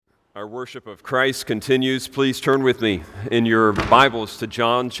Our worship of Christ continues. Please turn with me in your Bibles to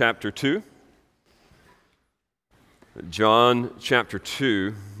John chapter 2. John chapter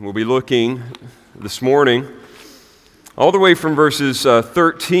 2. We'll be looking this morning all the way from verses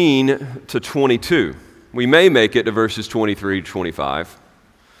 13 to 22. We may make it to verses 23 to 25.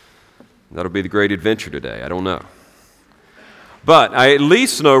 That'll be the great adventure today. I don't know. But I at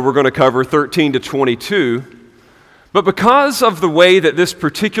least know we're going to cover 13 to 22. But because of the way that this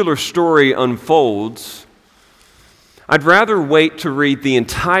particular story unfolds, I'd rather wait to read the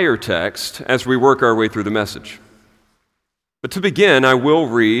entire text as we work our way through the message. But to begin, I will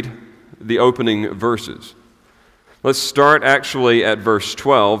read the opening verses. Let's start actually at verse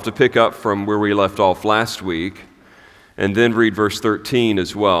 12 to pick up from where we left off last week, and then read verse 13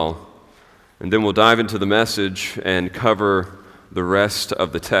 as well. And then we'll dive into the message and cover the rest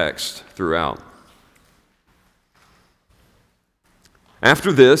of the text throughout.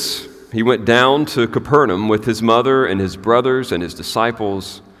 After this, he went down to Capernaum with his mother and his brothers and his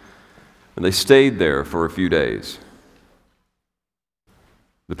disciples, and they stayed there for a few days.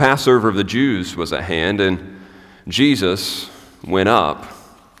 The Passover of the Jews was at hand, and Jesus went up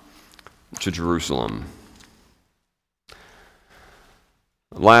to Jerusalem.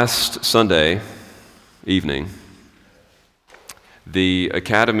 Last Sunday evening, the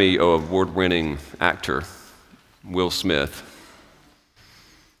Academy Award-winning actor, Will Smith,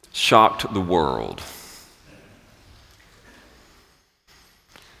 shocked the world.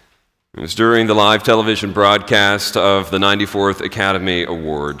 It was during the live television broadcast of the 94th Academy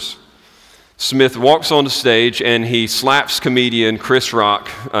Awards. Smith walks on the stage and he slaps comedian Chris Rock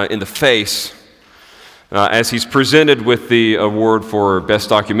in the face as he's presented with the award for Best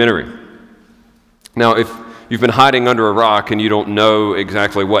Documentary. Now, if you've been hiding under a rock and you don't know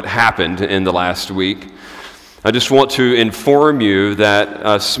exactly what happened in the last week, I just want to inform you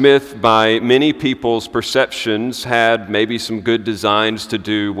that Smith, by many people's perceptions, had maybe some good designs to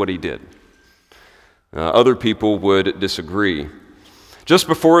do what he did. Other people would disagree. Just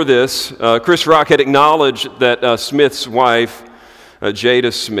before this, Chris Rock had acknowledged that Smith's wife,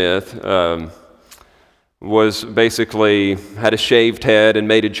 Jada Smith, was basically had a shaved head and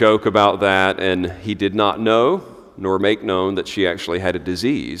made a joke about that, and he did not know nor make known that she actually had a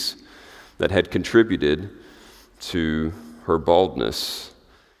disease that had contributed to her baldness.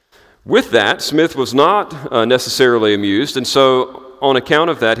 With that, Smith was not necessarily amused, and so on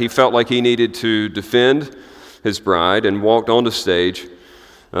account of that, he felt like he needed to defend his bride and walked on the stage,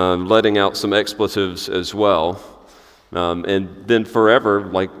 letting out some expletives as well, and then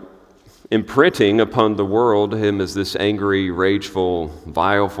forever, imprinting upon the world him as this angry, rageful,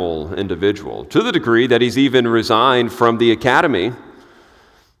 vileful individual, to the degree that he's even resigned from the Academy,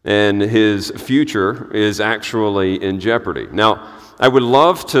 and his future is actually in jeopardy. Now, I would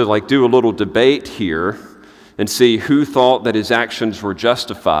love to do a little debate here and see who thought that his actions were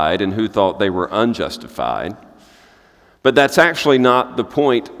justified and who thought they were unjustified. But that's actually not the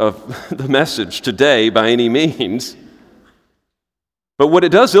point of the message today by any means. But what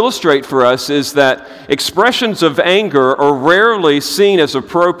it does illustrate for us is that expressions of anger are rarely seen as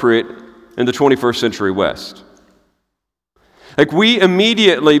appropriate in the 21st century West. We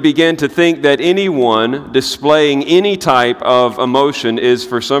immediately begin to think that anyone displaying any type of emotion is,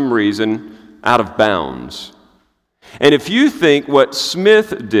 for some reason, out of bounds. And if you think what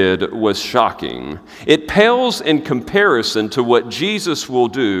Smith did was shocking, it pales in comparison to what Jesus will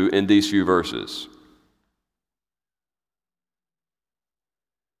do in these few verses.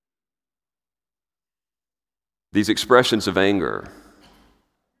 These expressions of anger,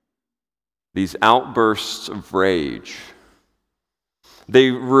 these outbursts of rage, they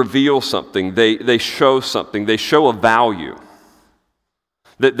reveal something, they show something, they show a value.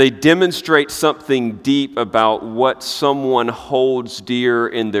 That they demonstrate something deep about what someone holds dear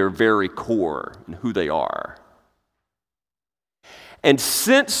in their very core and who they are. And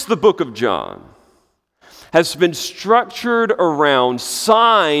since the book of John has been structured around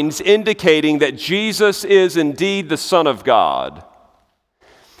signs indicating that Jesus is indeed the Son of God,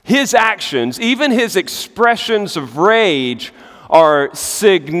 his actions, even his expressions of rage, are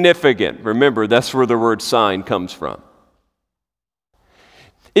significant. Remember, that's where the word sign comes from.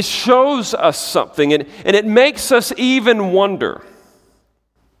 It shows us something, and it makes us even wonder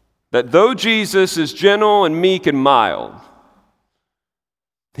that though Jesus is gentle and meek and mild,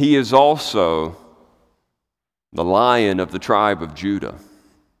 he is also the Lion of the tribe of Judah.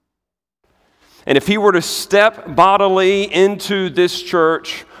 And if he were to step bodily into this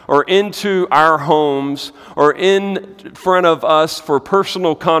church or into our homes or in front of us for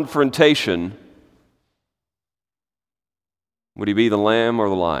personal confrontation, Would he be the lamb or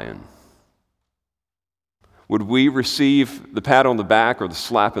the lion? Would we receive the pat on the back or the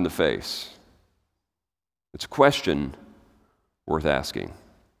slap in the face? It's a question worth asking.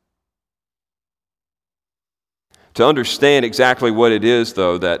 To understand exactly what it is,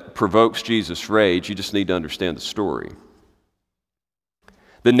 though, that provokes Jesus' rage, you just need to understand the story.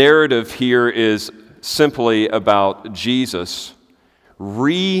 The narrative here is simply about Jesus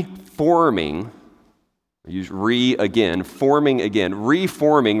reforming religion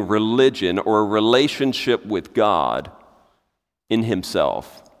or a relationship with God in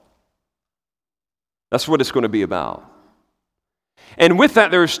himself. That's what it's going to be about. And with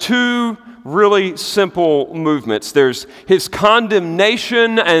that, there's two really simple movements. There's his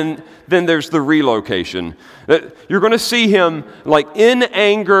condemnation, and then there's the relocation. You're going to see him, like in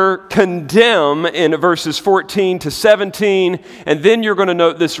anger, condemn in verses 14 to 17, and then you're going to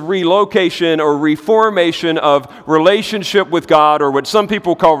note this relocation or reformation of relationship with God, or what some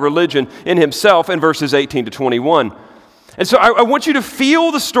people call religion, in himself in verses 18 to 21. And so I want you to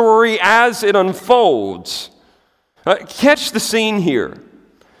feel the story as it unfolds. Catch the scene here.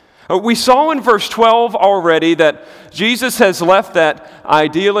 We saw in verse 12 already that Jesus has left that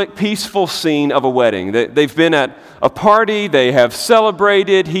idyllic, peaceful scene of a wedding. They've been at a party, they have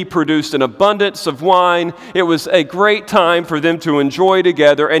celebrated, he produced an abundance of wine. It was a great time for them to enjoy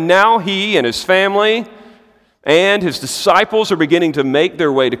together, and now he and his family and his disciples are beginning to make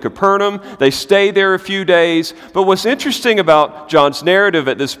their way to Capernaum. They stay there a few days. But what's interesting about John's narrative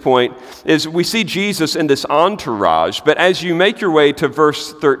at this point is we see Jesus in this entourage. But as you make your way to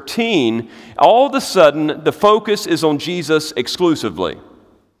verse 13, all of a sudden the focus is on Jesus exclusively.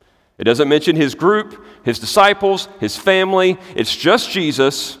 It doesn't mention his group, his disciples, his family. It's just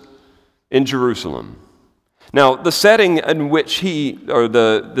Jesus in Jerusalem. Now, the setting in which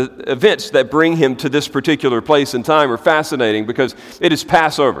the events that bring him to this particular place and time are fascinating because it is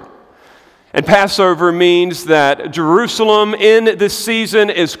Passover. And Passover means that Jerusalem in this season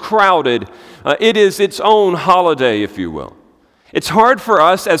is crowded. It is its own holiday, if you will. It's hard for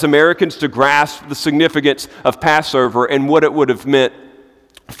us as Americans to grasp the significance of Passover and what it would have meant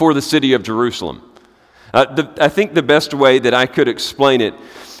for the city of Jerusalem. I think the best way that I could explain it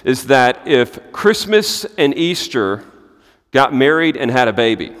is that if Christmas and Easter got married and had a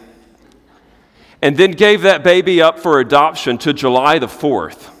baby, and then gave that baby up for adoption to July the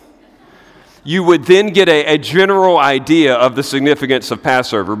 4th, you would then get a general idea of the significance of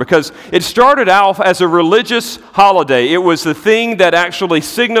Passover, because it started out as a religious holiday. It was the thing that actually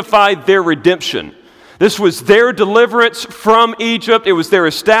signified their redemption. This was their deliverance from Egypt. It was their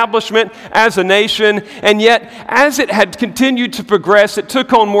establishment as a nation. And yet, as it had continued to progress, it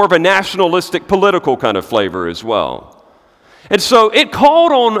took on more of a nationalistic, political kind of flavor as well. And so it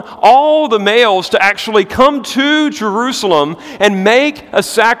called on all the males to actually come to Jerusalem and make a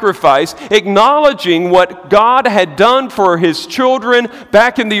sacrifice, acknowledging what God had done for his children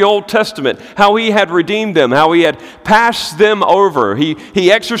back in the Old Testament, how he had redeemed them, how he had passed them over.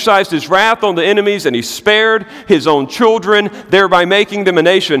 He exercised his wrath on the enemies and he spared his own children, thereby making them a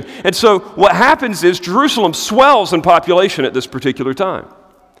nation. And so what happens is Jerusalem swells in population at this particular time.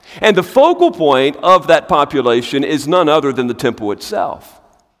 And the focal point of that population is none other than the temple itself.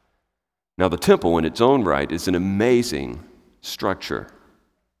 Now, the temple in its own right is an amazing structure.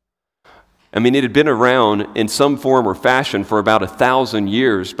 I mean, it had been around in some form or fashion for about 1,000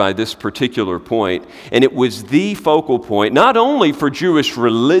 years by this particular point, and it was the focal point not only for Jewish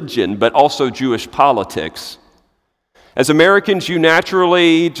religion, but also Jewish politics. As Americans, you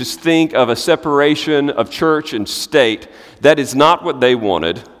naturally just think of a separation of church and state. That is not what they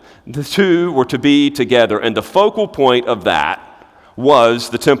wanted. The two were to be together, and the focal point of that was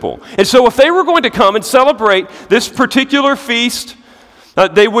the temple. And so if they were going to come and celebrate this particular feast,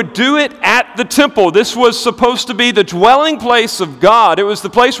 they would do it at the temple. This was supposed to be the dwelling place of God. It was the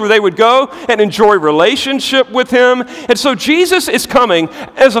place where they would go and enjoy relationship with him. And so Jesus is coming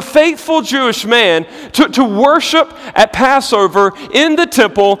as a faithful Jewish man to worship at Passover in the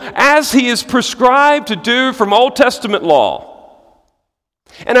temple as he is prescribed to do from Old Testament law.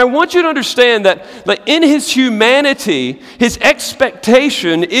 And I want you to understand that in his humanity, his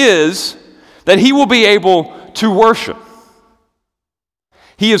expectation is that he will be able to worship.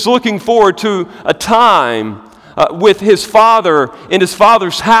 He is looking forward to a time with his Father in his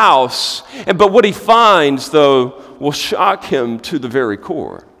Father's house. But what he finds, though, will shock him to the very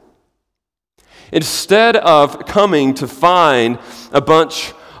core. Instead of coming to find a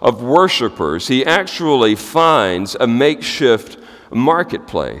bunch of worshipers, he actually finds a makeshift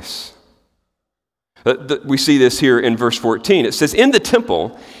marketplace. We see this here in verse 14. It says, in the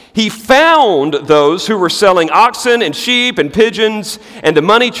temple, he found those who were selling oxen and sheep and pigeons and the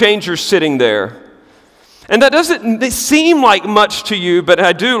money changers sitting there. And that doesn't seem like much to you, but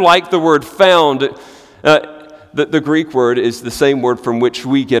I do like the word found. The Greek word is the same word from which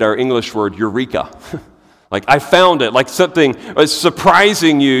we get our English word eureka. Like, I found it, like something is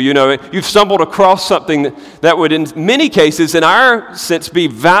surprising you. You know, you've stumbled across something that would, in many cases, in our sense, be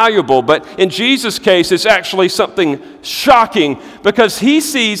valuable. But in Jesus' case, it's actually something shocking because he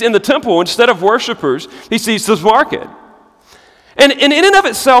sees in the temple, instead of worshipers, he sees this market. And in and of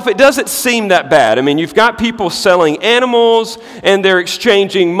itself, it doesn't seem that bad. I mean, you've got people selling animals and they're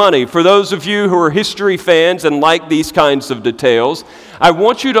exchanging money. For those of you who are history fans and like these kinds of details, I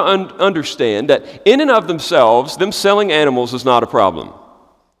want you to understand that in and of themselves, them selling animals is not a problem.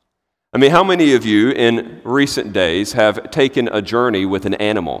 I mean, how many of you in recent days have taken a journey with an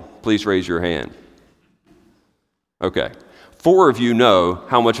animal? Please raise your hand. Okay. 4 of you know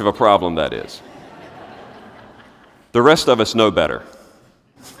how much of a problem that is. The rest of us know better.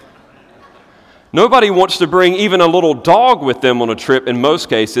 Nobody wants to bring even a little dog with them on a trip in most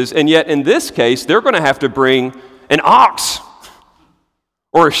cases, and yet in this case, they're going to have to bring an ox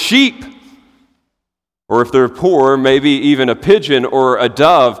or a sheep, or if they're poor, maybe even a pigeon or a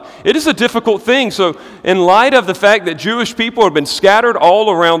dove. It is a difficult thing. So in light of the fact that Jewish people have been scattered all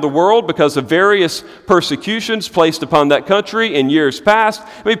around the world because of various persecutions placed upon that country in years past,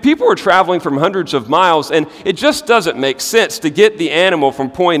 I mean, people were traveling from hundreds of miles, and it just doesn't make sense to get the animal from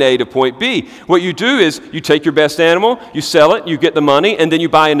point A to point B. What you do is you take your best animal, you sell it, you get the money, and then you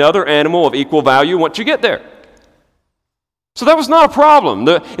buy another animal of equal value once you get there. So that was not a problem.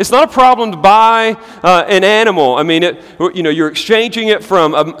 It's not a problem to buy an animal. I mean, you're exchanging it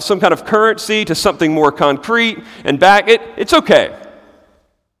from some kind of currency to something more concrete and back. It's okay.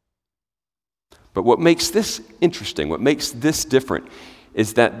 But what makes this interesting, what makes this different,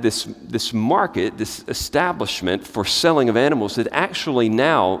 is that this market, this establishment for selling of animals, it actually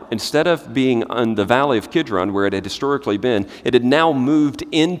now, instead of being in the Valley of Kidron, where it had historically been, it had now moved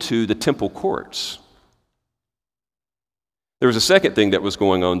into the temple courts. There was a second thing that was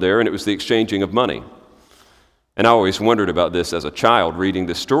going on there, and it was the exchanging of money. And I always wondered about this as a child reading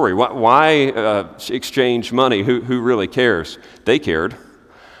this story. Why exchange money? Who really cares? They cared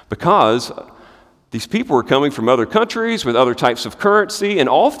because these people were coming from other countries with other types of currency, and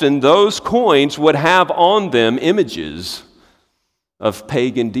often those coins would have on them images of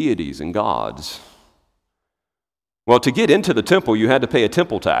pagan deities and gods. Well, to get into the temple, you had to pay a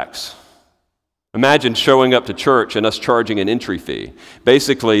temple tax. Imagine showing up to church and us charging an entry fee.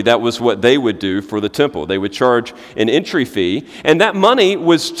 Basically, that was what they would do for the temple. They would charge an entry fee, and that money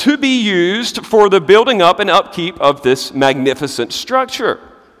was to be used for the building up and upkeep of this magnificent structure.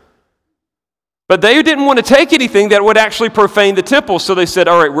 But they didn't want to take anything that would actually profane the temple, so they said,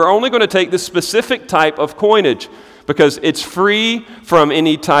 all right, we're only going to take this specific type of coinage because it's free from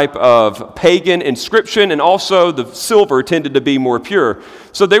any type of pagan inscription, and also the silver tended to be more pure.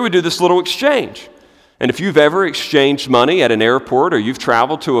 So they would do this little exchange. And if you've ever exchanged money at an airport or you've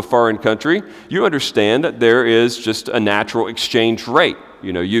traveled to a foreign country, you understand that there is just a natural exchange rate.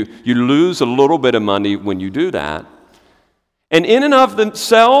 You know, you lose a little bit of money when you do that. And in and of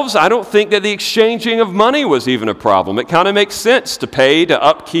themselves, I don't think that the exchanging of money was even a problem. It kind of makes sense to pay to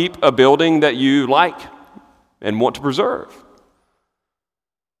upkeep a building that you like and want to preserve.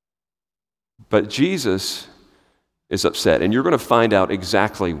 But Jesus is upset, and you're going to find out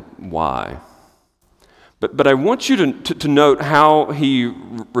exactly why. But I want you to note how he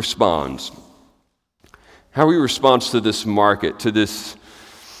responds. How he responds to this market, to this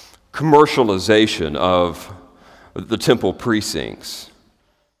commercialization of the temple precincts.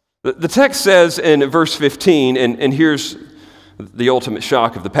 The text says in verse 15, and here's the ultimate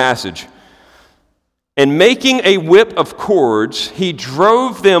shock of the passage, and making a whip of cords, he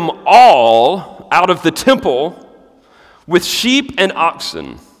drove them all out of the temple with sheep and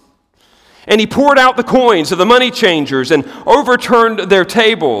oxen. And he poured out the coins of the money changers and overturned their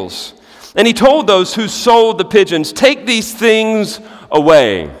tables. And he told those who sold the pigeons, take these things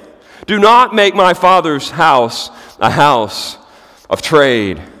away. Do not make my Father's house a house of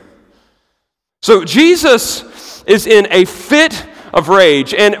trade. So Jesus is in a fit of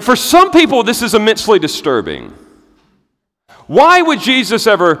rage. And for some people, this is immensely disturbing. Why would Jesus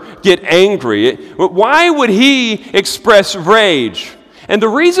ever get angry? Why would he express rage? And the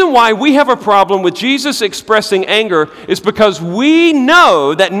reason why we have a problem with Jesus expressing anger is because we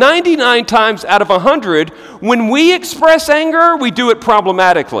know that 99 times out of 100, when we express anger, we do it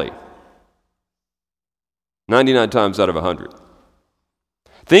problematically. 99 times out of 100.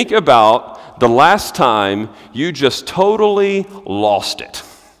 Think about the last time you just totally lost it.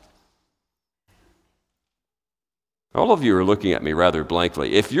 All of you are looking at me rather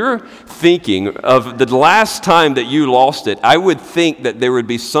blankly. If you're thinking of the last time that you lost it, I would think that there would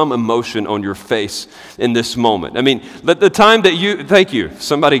be some emotion on your face in this moment. I mean, the time that thank you,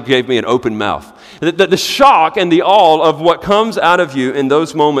 somebody gave me an open mouth. The shock and the awe of what comes out of you in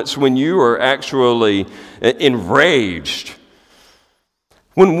those moments when you are actually enraged.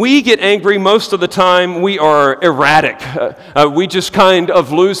 When we get angry, most of the time we are erratic. We just kind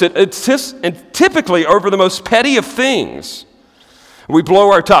of lose it. And typically over the most petty of things. We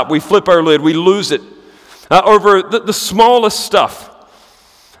blow our top, we flip our lid, we lose it over the smallest stuff.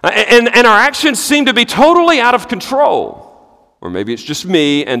 And our actions seem to be totally out of control. Or maybe it's just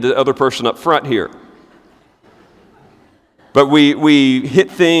me and the other person up front here. But we hit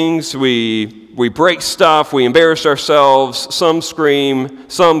things, we break stuff, we embarrass ourselves, some scream,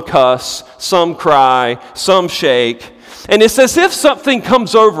 some cuss, some cry, some shake. And it's as if something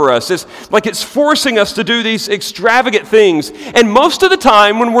comes over us. It's like it's forcing us to do these extravagant things. And most of the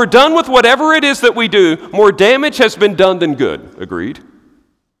time, when we're done with whatever it is that we do, more damage has been done than good. Agreed?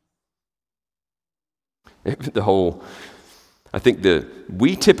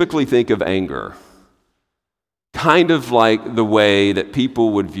 We typically think of anger kind of like the way that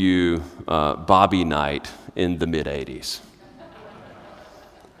people would view Bobby Knight in the mid-'80s.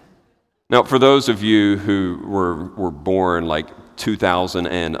 Now, for those of you who were born like 2000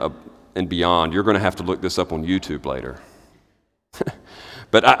 and beyond, you're going to have to look this up on YouTube later.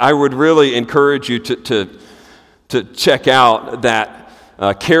 But I would really encourage you to check out that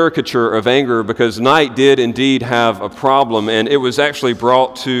caricature of anger, because Knight did indeed have a problem, and it was actually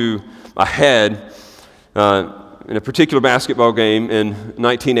brought to a head in a particular basketball game in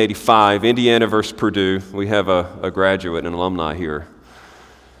 1985, Indiana versus Purdue. We have a graduate and alumni here.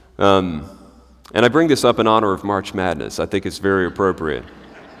 And I bring this up in honor of March Madness. I think it's very appropriate.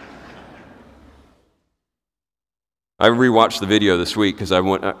 I rewatched the video this week because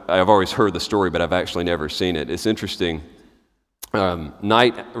I've always heard the story, but I've actually never seen it. It's interesting.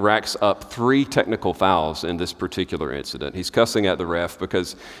 Knight racks up 3 technical fouls in this particular incident. He's cussing at the ref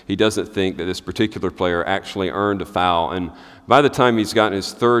because he doesn't think that this particular player actually earned a foul. And by the time he's gotten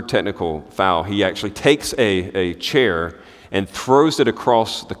his 3rd technical foul, he actually takes a chair and throws it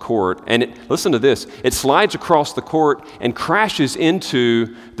across the court. And listen to this, it slides across the court and crashes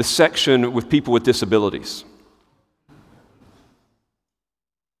into the section with people with disabilities.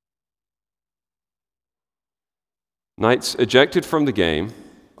 Knight's ejected from the game.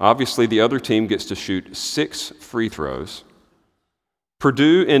 Obviously, the other team gets to shoot 6 free throws.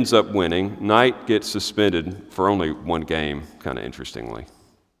 Purdue ends up winning. Knight gets suspended for only 1 game, kind of interestingly.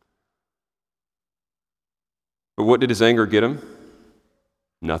 But what did his anger get him?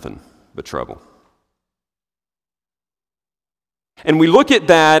 Nothing but trouble. And we look at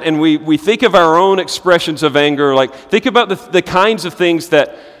that and we think of our own expressions of anger, like think about the kinds of things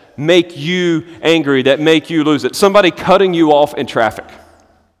that make you angry, that make you lose it. Somebody cutting you off in traffic.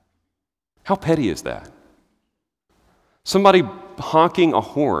 How petty is that? Somebody honking a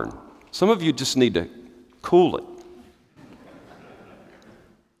horn. Some of you just need to cool it.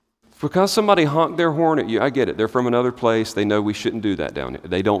 Because somebody honked their horn at you, I get it. They're from another place. They know we shouldn't do that down here.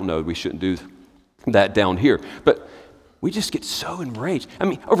 They don't know we shouldn't do that down here. But we just get so enraged. I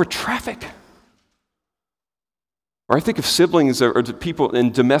mean, over traffic. Or I think of siblings or people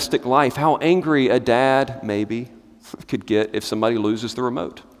in domestic life, how angry a dad maybe could get if somebody loses the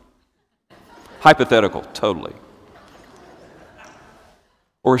remote. Hypothetical, totally.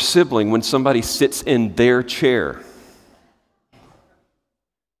 Or a sibling when somebody sits in their chair.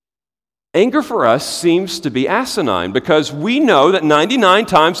 Anger for us seems to be asinine because we know that 99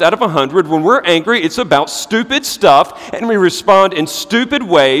 times out of 100 when we're angry, it's about stupid stuff and we respond in stupid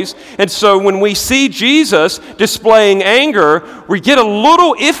ways. And so when we see Jesus displaying anger, we get a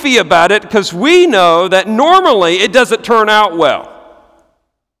little iffy about it because we know that normally it doesn't turn out well.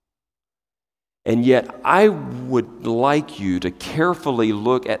 And yet I would like you to carefully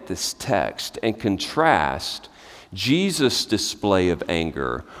look at this text and contrast Jesus' display of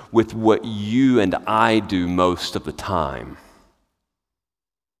anger with what you and I do most of the time.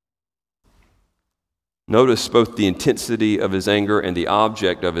 Notice both the intensity of his anger and the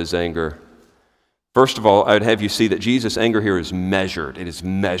object of his anger. First of all, I would have you see that Jesus' anger here is measured. It is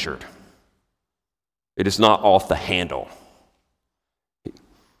measured. It is not off the handle.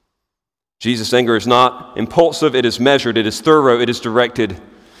 Jesus' anger is not impulsive. It is measured. It is thorough. It is directed.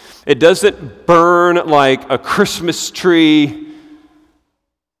 It doesn't burn like a Christmas tree.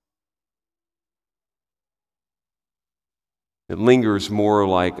 It lingers more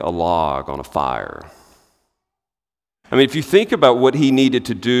like a log on a fire. I mean, if you think about what he needed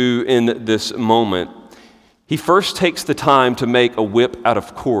to do in this moment, he first takes the time to make a whip out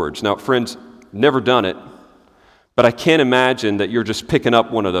of cords. Now, friends, never done it, but I can't imagine that you're just picking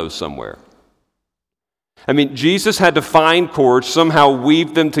up one of those somewhere. I mean, Jesus had to find cords, somehow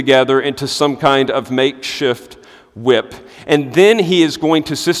weave them together into some kind of makeshift whip, and then he is going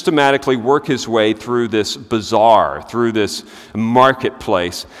to systematically work his way through this bazaar, through this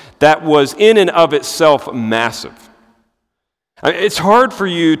marketplace that was in and of itself massive. I mean, it's hard for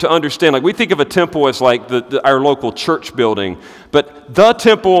you to understand. Like, we think of a temple as like our local church building, but the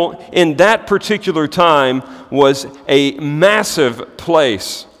temple in that particular time was a massive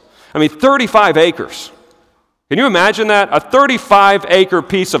place. I mean, 35 acres. Can you imagine that? A 35-acre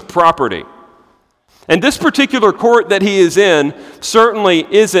piece of property. And this particular court that he is in certainly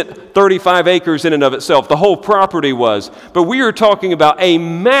isn't 35 acres in and of itself. The whole property was. But we are talking about a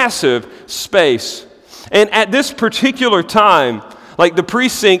massive space. And at this particular time, like, the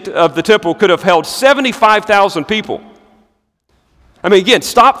precinct of the temple could have held 75,000 people. I mean, again,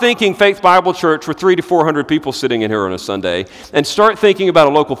 stop thinking Faith Bible Church with 300 to 400 people sitting in here on a Sunday and start thinking about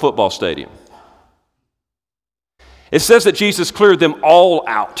a local football stadium. It says that Jesus cleared them all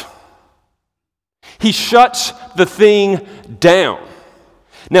out. He shuts the thing down.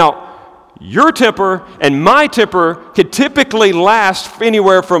 Now, your temper and my temper could typically last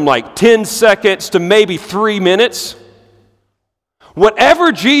anywhere from like 10 seconds to maybe 3 minutes.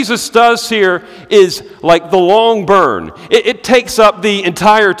 Whatever Jesus does here is like the long burn. It takes up the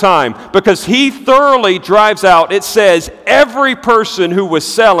entire time because he thoroughly drives out, it says, every person who was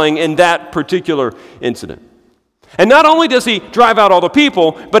selling in that particular incident. And not only does he drive out all the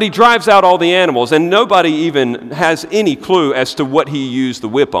people, but he drives out all the animals. And nobody even has any clue as to what he used the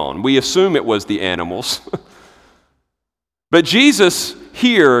whip on. We assume it was the animals. But Jesus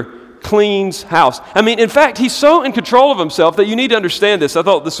here cleans house. I mean, in fact, he's so in control of himself that you need to understand this. I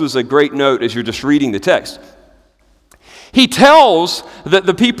thought this was a great note as you're just reading the text. He tells that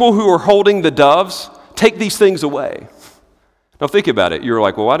the people who are holding the doves, take these things away. Now think about it. You're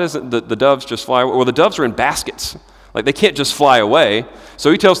like, well, why doesn't the doves just fly away? Well, the doves are in baskets. Like, they can't just fly away.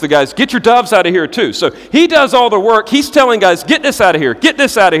 So he tells the guys, get your doves out of here too. So he does all the work. He's telling guys, get this out of here, get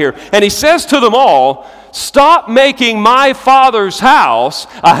this out of here. And he says to them all, stop making my Father's house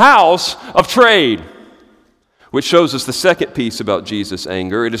a house of trade. Which shows us the second piece about Jesus'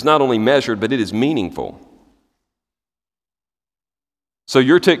 anger. It is not only measured, but it is meaningful. So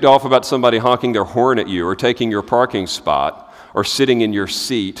you're ticked off about somebody honking their horn at you or taking your parking spot, or sitting in your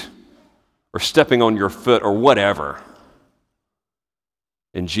seat, or stepping on your foot, or whatever.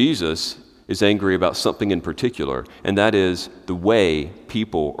 And Jesus is angry about something in particular, and that is the way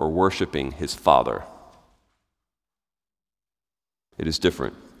people are worshiping his Father. It is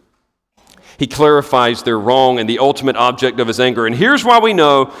different. He clarifies their wrong and the ultimate object of his anger. And here's why we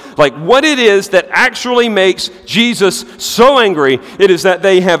know, like, what it is that actually makes Jesus so angry. It is that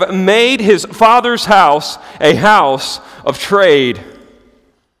they have made his Father's house a house of trade.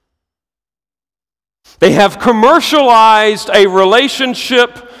 They have commercialized a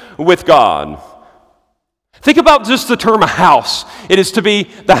relationship with God. Think about just the term house. It is to be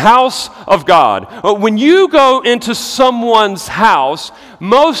the house of God. When you go into someone's house,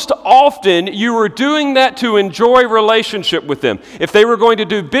 most often you are doing that to enjoy relationship with them. If they were going to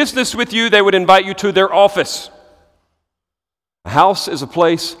do business with you, they would invite you to their office. A house is a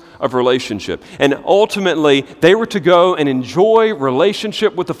place of relationship. And ultimately, they were to go and enjoy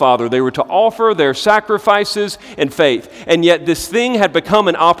relationship with the Father. They were to offer their sacrifices and faith. And yet this thing had become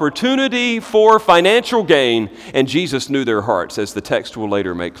an opportunity for financial gain, and Jesus knew their hearts, as the text will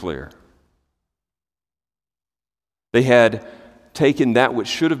later make clear. They had taken that which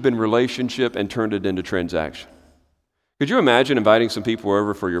should have been relationship and turned it into transaction. Could you imagine inviting some people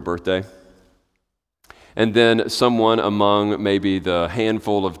over for your birthday? And then someone among maybe the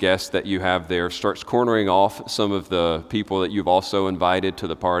handful of guests that you have there starts cornering off some of the people that you've also invited to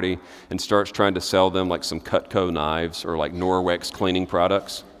the party and starts trying to sell them like some Cutco knives or like Norwex cleaning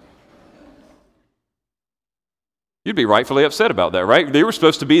products. You'd be rightfully upset about that, right? They were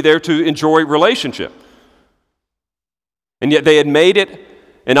supposed to be there to enjoy relationship. And yet they had made it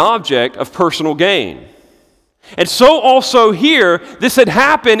an object of personal gain. And so also here, this had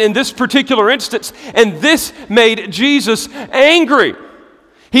happened in this particular instance, and this made Jesus angry.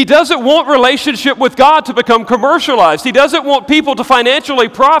 He doesn't want relationship with God to become commercialized. He doesn't want people to financially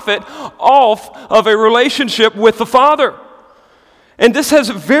profit off of a relationship with the Father. And this has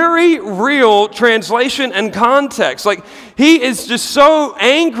very real translation and context. Like, he is just so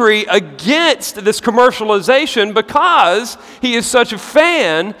angry against this commercialization because he is such a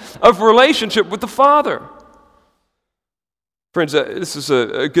fan of relationship with the Father. Friends, this is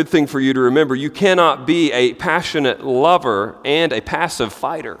a good thing for you to remember. You cannot be a passionate lover and a passive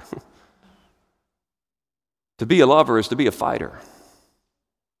fighter. To be a lover is to be a fighter.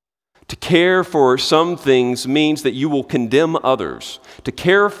 To care for some things means that you will condemn others. To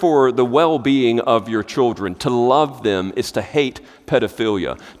care for the well-being of your children, to love them is to hate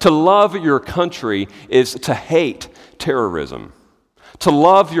pedophilia. To love your country is to hate terrorism. To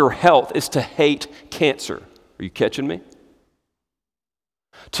love your health is to hate cancer. Are you catching me?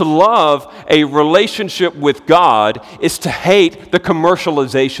 To love a relationship with God is to hate the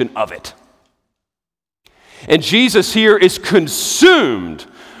commercialization of it. And Jesus here is consumed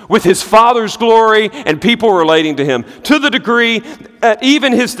with his Father's glory and people relating to him, to the degree that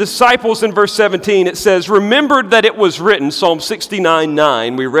even his disciples in verse 17, it says, remembered that it was written, Psalm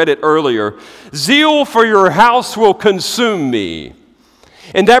 69:9, we read it earlier, zeal for your house will consume me.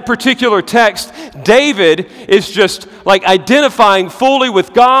 In that particular text, David is just like identifying fully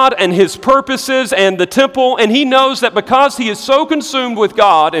with God and his purposes and the temple, and he knows that because he is so consumed with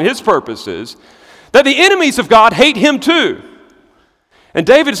God and his purposes, that the enemies of God hate him too. And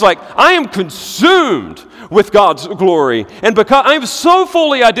David's like, I am consumed with God's glory. And because I'm so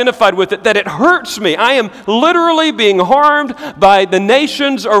fully identified with it that it hurts me. I am literally being harmed by the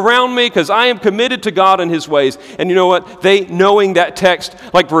nations around me because I am committed to God and his ways. And you know what? They, knowing that text,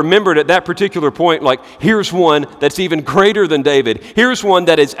 like remembered at that particular point, like here's one that's even greater than David. Here's one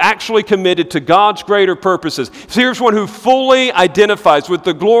that is actually committed to God's greater purposes. Here's one who fully identifies with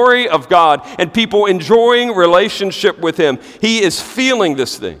the glory of God and people enjoying relationship with him. He is feeling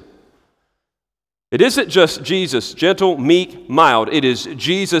this thing. It isn't just Jesus, gentle, meek, mild. It is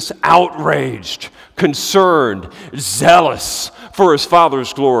Jesus outraged, concerned, zealous for his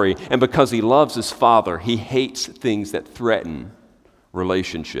Father's glory. And because he loves his Father, he hates things that threaten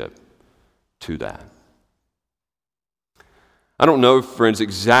relationship to that. I don't know, friends,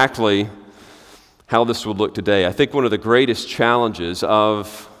 exactly how this would look today. I think one of the greatest challenges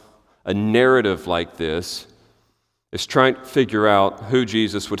of a narrative like this is trying to figure out who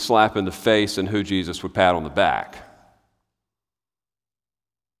Jesus would slap in the face and who Jesus would pat on the back.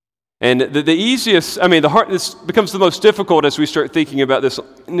 And the easiest, this becomes the most difficult as we start thinking about this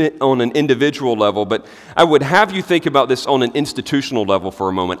on an individual level, but I would have you think about this on an institutional level for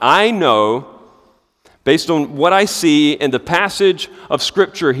a moment. I know, based on what I see in the passage of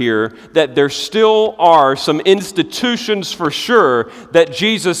Scripture here, that there still are some institutions for sure that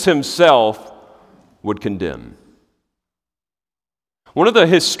Jesus himself would condemn. One of the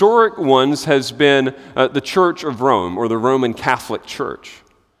historic ones has been the Church of Rome, or the Roman Catholic Church,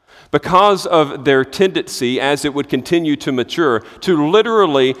 because of their tendency, as it would continue to mature, to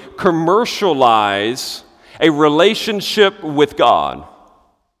literally commercialize a relationship with God.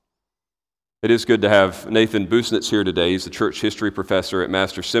 It is good to have Nathan Busnitz here today. He's the church history professor at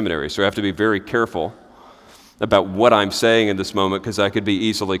Master's Seminary, so I have to be very careful about what I'm saying in this moment because I could be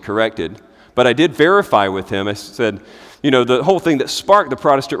easily corrected. But I did verify with him. I said, the whole thing that sparked the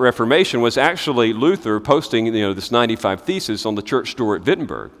Protestant Reformation was actually Luther posting, this 95 Theses on the church door at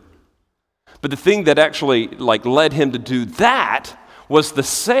Wittenberg. But the thing that actually led him to do that was the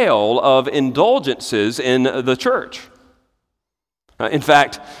sale of indulgences in the church. In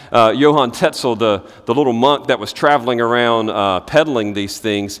fact, Johann Tetzel, the little monk that was traveling around peddling these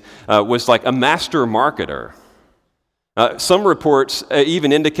things, was like a master marketer. Some reports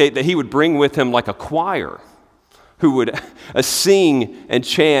even indicate that he would bring with him like a choir who would sing and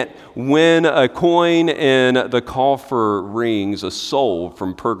chant, when a coin in the coffer rings, a soul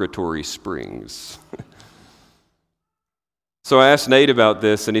from purgatory springs. So I asked Nate about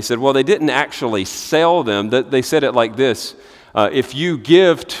this, and he said, well, they didn't actually sell them. They said it like this, if you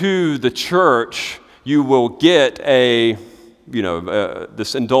give to the church, you will get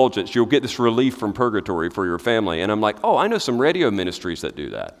this indulgence. You'll get this relief from purgatory for your family. And I'm like, I know some radio ministries that do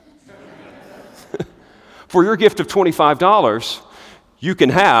that. For your gift of $25, you can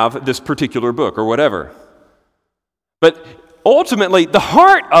have this particular book or whatever. But ultimately, the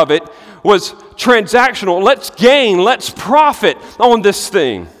heart of it was transactional. Let's gain, let's profit on this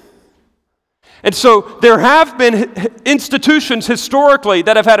thing. And so there have been institutions historically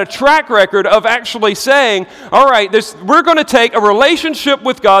that have had a track record of actually saying, all right, we're going to take a relationship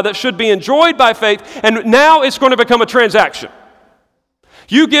with God that should be enjoyed by faith, and now it's going to become a transaction.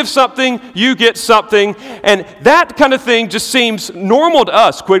 You give something, you get something, and that kind of thing just seems normal to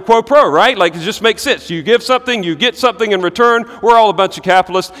us, quid pro quo, right? Like, it just makes sense. You give something, you get something in return. We're all a bunch of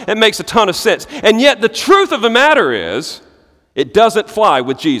capitalists. It makes a ton of sense. And yet the truth of the matter is, it doesn't fly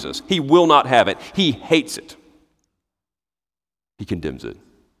with Jesus. He will not have it. He hates it. He condemns it.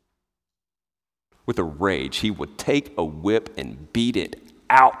 With a rage, he would take a whip and beat it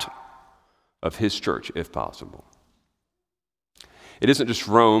out of his church if possible. It isn't just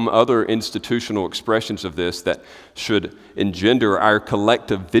Rome, other institutional expressions of this that should engender our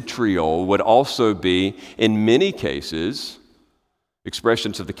collective vitriol would also be, in many cases,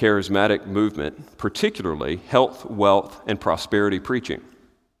 expressions of the charismatic movement, particularly health, wealth, and prosperity preaching.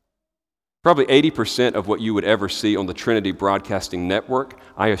 Probably 80% of what you would ever see on the Trinity Broadcasting Network,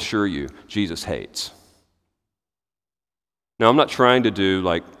 I assure you, Jesus hates. Now, I'm not trying to do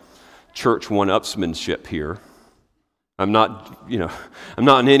like church one-upsmanship here. I'm not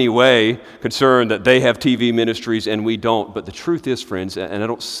in any way concerned that they have TV ministries and we don't. But the truth is, friends, and I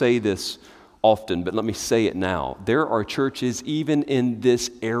don't say this often, but let me say it now. There are churches even in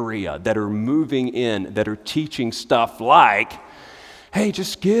this area that are moving in, that are teaching stuff like, hey,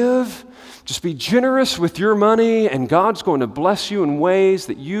 just give, just be generous with your money, and God's going to bless you in ways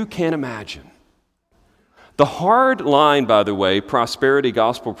that you can't imagine. The hard line, by the way, prosperity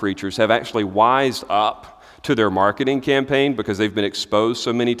gospel preachers have actually wised up to their marketing campaign because they've been exposed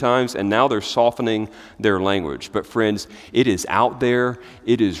so many times, and now they're softening their language. But friends, it is out there,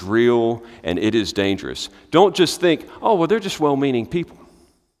 it is real, and it is dangerous. Don't just think, oh, well, they're just well-meaning people.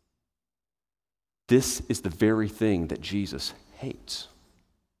 This is the very thing that Jesus hates.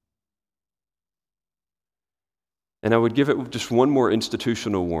 And I would give it just one more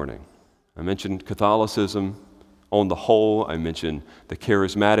institutional warning. I mentioned Catholicism on the whole. I mentioned the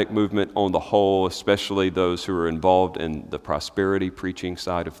charismatic movement on the whole, especially those who are involved in the prosperity preaching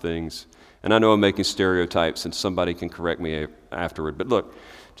side of things. And I know I'm making stereotypes, and somebody can correct me afterward. But look,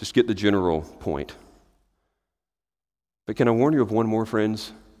 just get the general point. But can I warn you of one more,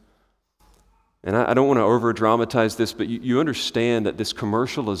 friends? And I don't want to over-dramatize this, but you understand that this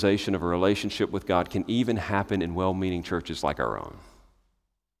commercialization of a relationship with God can even happen in well-meaning churches like our own.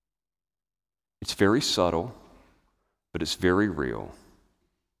 It's very subtle, but it's very real.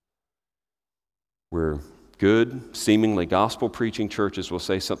 Where good, seemingly gospel-preaching churches will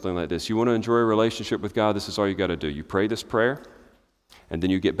say something like this: you want to enjoy a relationship with God, this is all you got to do. You pray this prayer, and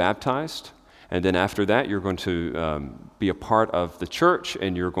then you get baptized, and then after that, you're going to be a part of the church,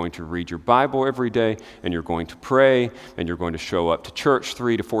 and you're going to read your Bible every day, and you're going to pray, and you're going to show up to church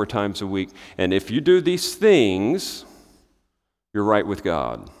 3 to 4 times a week. And if you do these things, you're right with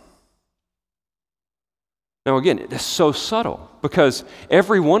God. Now again, it's so subtle because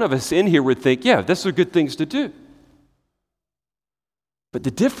every one of us in here would think, yeah, those are good things to do. But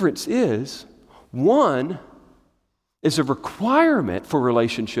the difference is, one is a requirement for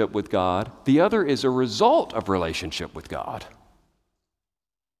relationship with God. The other is a result of relationship with God.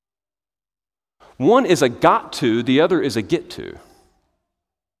 One is a got to, the other is a get to.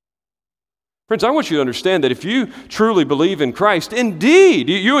 Friends, I want you to understand that if you truly believe in Christ, indeed,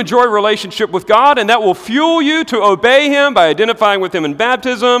 you enjoy a relationship with God, and that will fuel you to obey Him by identifying with Him in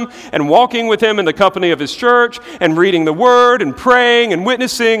baptism and walking with Him in the company of His church and reading the Word and praying and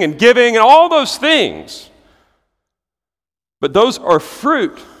witnessing and giving and all those things. But those are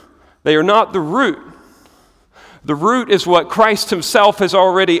fruit. They are not the root. The root is what Christ Himself has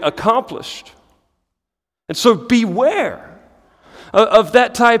already accomplished. And so beware of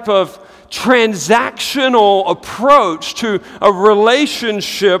that type of transactional approach to a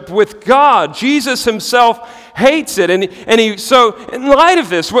relationship with God. Jesus Himself hates it. So in light of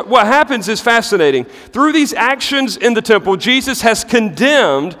this, what happens is fascinating. Through these actions in the temple, Jesus has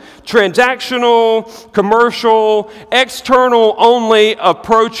condemned transactional, commercial, external-only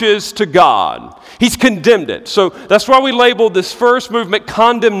approaches to God. He's condemned it. So that's why we labeled this first movement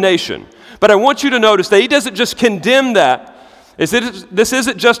condemnation. But I want you to notice that He doesn't just condemn that. This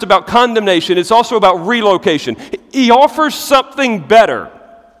isn't just about condemnation, it's also about relocation. He offers something better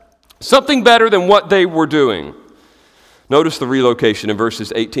than what they were doing. Notice the relocation in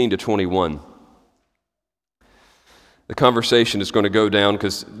verses 18 to 21. The conversation is going to go down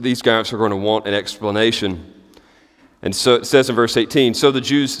because these guys are going to want an explanation. And so it says in verse 18, so the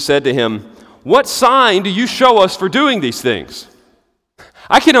Jews said to Him, what sign do you show us for doing these things?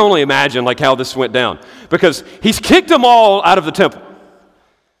 I can only imagine how this went down because He's kicked them all out of the temple.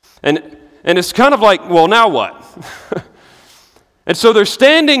 And it's kind of like, well, now what? And so they're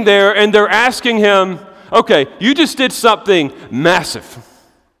standing there and they're asking Him, okay, you just did something massive.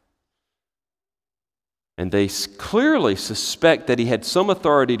 And they clearly suspect that he had some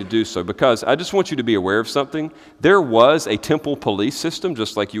authority to do so, because I just want you to be aware of something. There was a temple police system,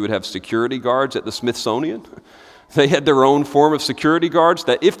 just like you would have security guards at the Smithsonian. They had their own form of security guards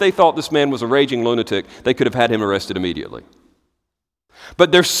that if they thought this man was a raging lunatic, they could have had him arrested immediately.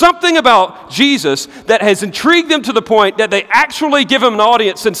 But there's something about Jesus that has intrigued them to the point that they actually give him an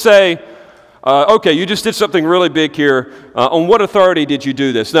audience and say, okay, you just did something really big here. On what authority did you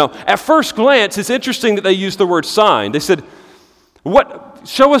do this? Now, at first glance, it's interesting that they use the word sign. They said,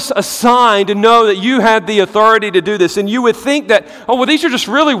 show us a sign to know that you had the authority to do this. And you would think that, these are just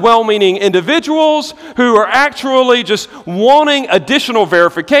really well-meaning individuals who are actually just wanting additional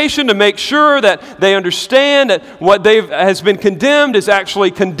verification to make sure that they understand that what has been condemned is actually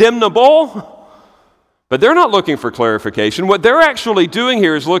condemnable. But they're not looking for clarification. What they're actually doing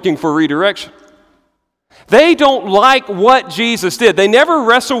here is looking for redirection. They don't like what Jesus did. They never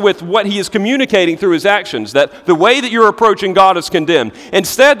wrestle with what he is communicating through his actions, that the way that you're approaching God is condemned.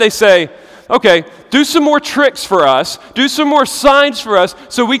 Instead, they say, okay, do some more tricks for us, do some more signs for us,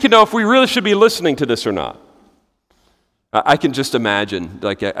 so we can know if we really should be listening to this or not. I can just imagine,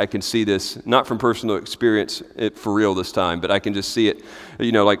 like I can see this, not from personal experience for real this time, but I can just see it,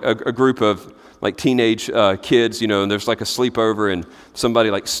 like a group of like teenage kids, and there's like a sleepover and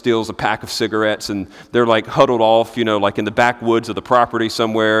somebody like steals a pack of cigarettes and they're like huddled off, like in the backwoods of the property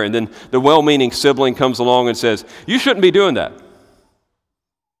somewhere. And then the well-meaning sibling comes along and says, you shouldn't be doing that.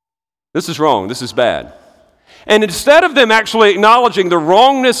 This is wrong. This is bad. And instead of them actually acknowledging the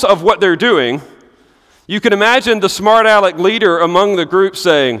wrongness of what they're doing, you can imagine the smart aleck leader among the group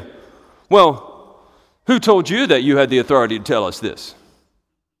saying, well, who told you that you had the authority to tell us this?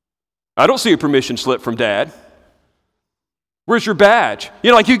 I don't see a permission slip from Dad. Where's your badge?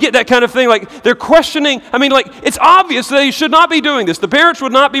 You get that kind of thing. Like, they're questioning. It's obvious they should not be doing this. The parents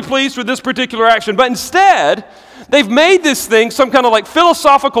would not be pleased with this particular action. But instead, they've made this thing some kind of like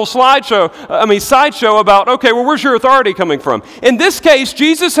philosophical sideshow about, okay, well, where's your authority coming from? In this case,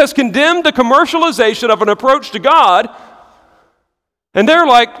 Jesus has condemned the commercialization of an approach to God. And they're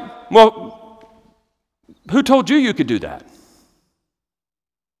like, well, who told you could do that?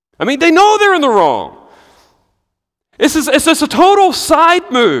 They know they're in the wrong. It's just a total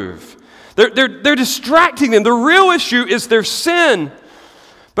side move. They're distracting them. The real issue is their sin.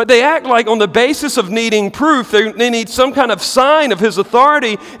 But they act like on the basis of needing proof, they need some kind of sign of his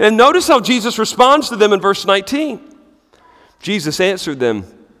authority. And notice how Jesus responds to them in verse 19. Jesus answered them,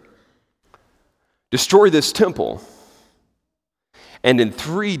 destroy this temple, and in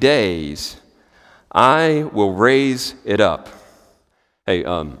 3 days I will raise it up. Hey,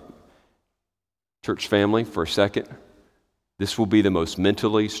 church family, for a second, this will be the most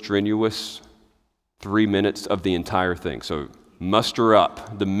mentally strenuous 3 minutes of the entire thing. So muster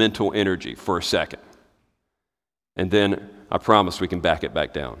up the mental energy for a second. And then I promise we can back it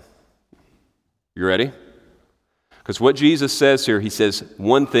back down. You ready? Because what Jesus says here, he says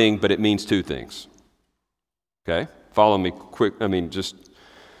one thing, but it means two things. Okay? Follow me quick. Just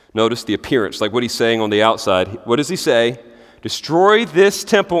notice the appearance, like what he's saying on the outside. What does he say? Destroy this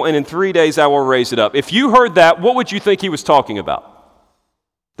temple, and in 3 days I will raise it up. If you heard that, what would you think he was talking about?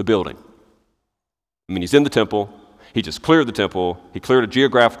 The building. He's in the temple. He just cleared the temple. He cleared a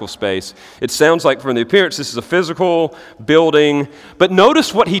geographical space. It sounds like from the appearance this is a physical building. But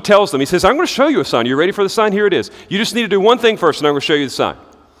notice what he tells them. He says, I'm going to show you a sign. You ready for the sign? Here it is. You just need to do one thing first, and I'm going to show you the sign.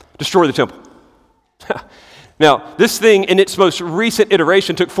 Destroy the temple. Now, this thing in its most recent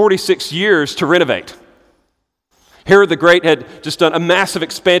iteration took 46 years to renovate. Herod the Great had just done a massive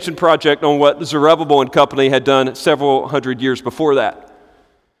expansion project on what Zerubbabel and company had done several hundred years before that.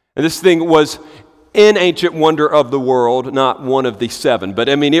 And this thing was an ancient wonder of the world, not one of the seven. But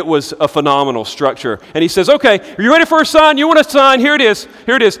it was a phenomenal structure. And he says, okay, are you ready for a sign? You want a sign? Here it is.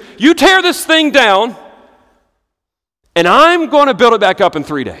 Here it is. You tear this thing down, and I'm going to build it back up in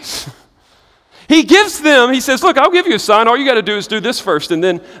 3 days. He says, look, I'll give you a sign. All you got to do is do this first, and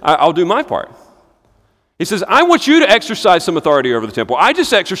then I'll do my part. He says, I want you to exercise some authority over the temple. I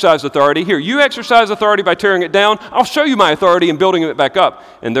just exercised authority. Here, you exercise authority by tearing it down. I'll show you my authority in building it back up.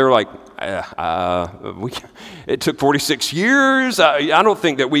 And they're like, it took 46 years. I don't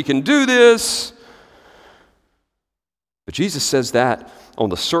think that we can do this. But Jesus says that on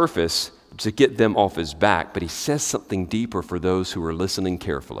the surface to get them off his back, but he says something deeper for those who are listening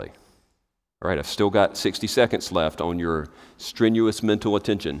carefully. All right, I've still got 60 seconds left on your strenuous mental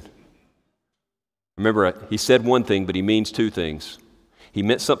attention. Remember, he said one thing, but he means two things. He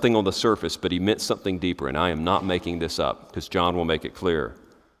meant something on the surface, but he meant something deeper, and I am not making this up because John will make it clear.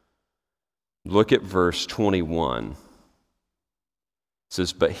 Look at verse 21. It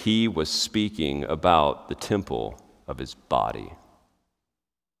says, but he was speaking about the temple of his body.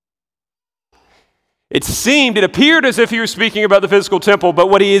 It appeared as if he was speaking about the physical temple, but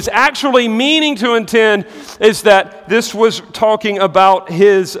what he is actually meaning to intend is that this was talking about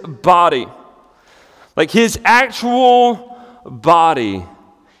his body. Like his actual body.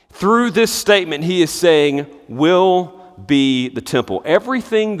 Through this statement, he is saying, will be the temple.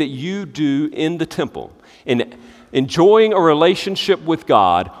 Everything that you do in the temple, in enjoying a relationship with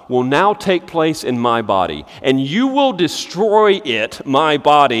God, will now take place in my body. And you will destroy it, my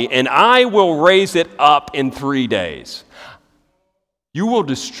body, and I will raise it up in 3 days. You will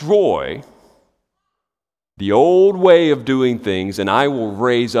destroy the old way of doing things, and I will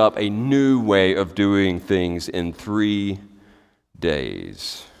raise up a new way of doing things in 3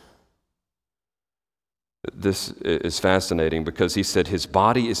 days. This is fascinating because he said his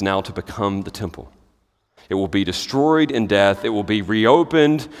body is now to become the temple. It will be destroyed in death. It will be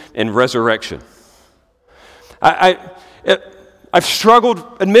reopened in resurrection. I've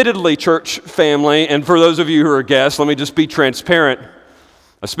struggled, admittedly, church family, and for those of you who are guests, let me just be transparent.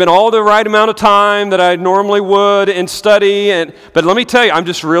 I spent all the right amount of time that I normally would in study, but let me tell you, I'm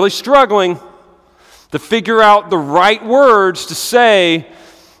just really struggling to figure out the right words to say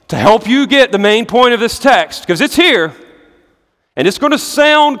to help you get the main point of this text, because it's here, and it's going to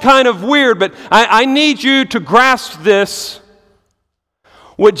sound kind of weird, but I need you to grasp this.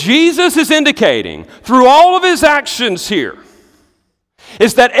 What Jesus is indicating through all of his actions here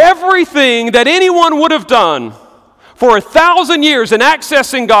is that everything that anyone would have done for 1,000 years in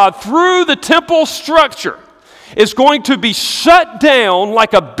accessing God through the temple structure is going to be shut down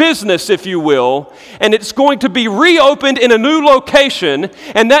like a business, if you will, and it's going to be reopened in a new location,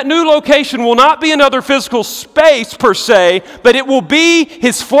 and that new location will not be another physical space per se, but it will be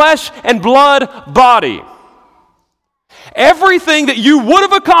his flesh and blood body. Everything that you would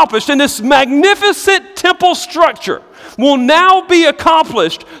have accomplished in this magnificent temple structure will now be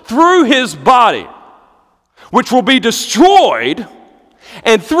accomplished through his body, which will be destroyed,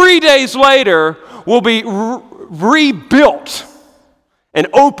 and 3 days later will be rebuilt and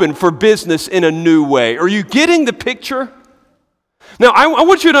open for business in a new way. Are you getting the picture? Now, I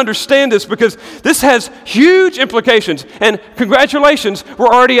want you to understand this because this has huge implications. And congratulations, we're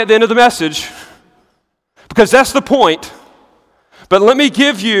already at the end of the message because that's the point. But let me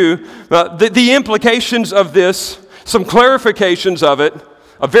give you the implications of this, some clarifications of it,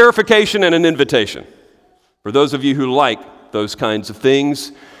 a verification and an invitation. For those of you who like those kinds of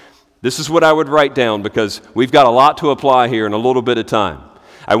things, this is what I would write down because we've got a lot to apply here in a little bit of time.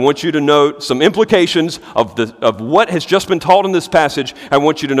 I want you to note some implications of what has just been taught in this passage. I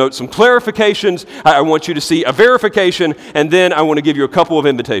want you to note some clarifications. I want you to see a verification, and then I want to give you a couple of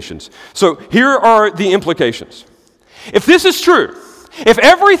invitations. So here are the implications. If this is true, if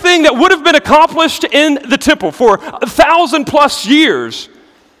everything that would have been accomplished in the temple for 1,000+ years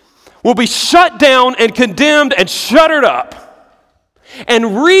will be shut down and condemned and shuttered up,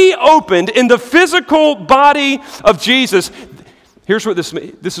 and reopened in the physical body of Jesus, here's what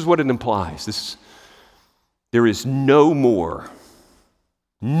this is what it implies. There is no more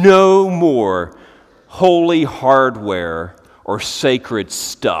holy hardware or sacred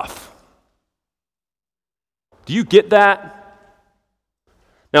stuff. Do you get that?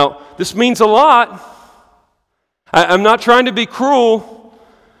 Now, this means a lot. I'm not trying to be cruel,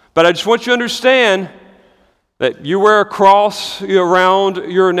 but I just want you to understand that you wear a cross around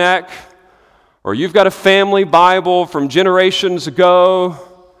your neck, or you've got a family Bible from generations ago,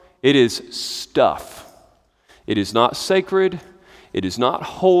 it is stuff. It is not sacred. It is not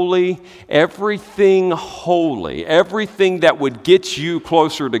holy. Everything holy, everything that would get you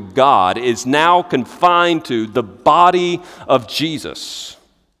closer to God is now confined to the body of Jesus.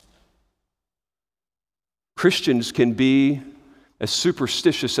 Christians can be as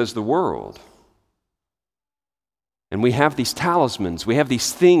superstitious as the world. And we have these talismans, we have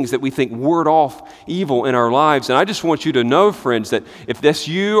these things that we think ward off evil in our lives. And I just want you to know, friends, that if that's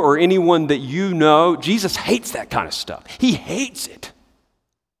you or anyone that you know, Jesus hates that kind of stuff. He hates it.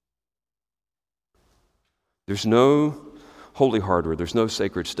 There's no holy hardware, there's no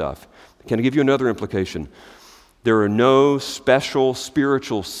sacred stuff. Can I give you another implication? There are no special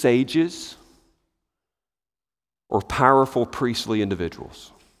spiritual sages or powerful priestly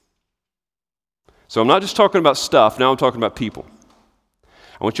individuals. So I'm not just talking about stuff, now I'm talking about people.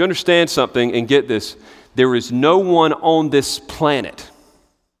 I want you to understand something and get this. There is no one on this planet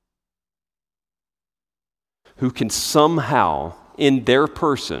who can somehow, in their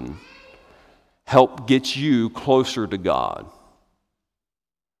person, help get you closer to God.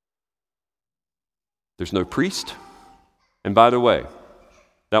 There's no priest. And by the way,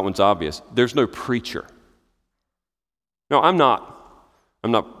 That one's obvious. There's no preacher. No, I'm not,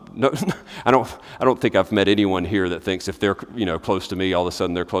 no, I don't think I've met anyone here that thinks if they're, close to me, all of a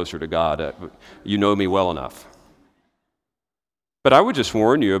sudden they're closer to God. You know me well enough. But I would just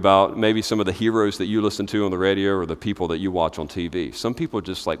warn you about maybe some of the heroes that you listen to on the radio or the people that you watch on TV. Some people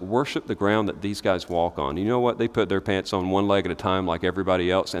just worship the ground that these guys walk on. You know what? They put their pants on one leg at a time like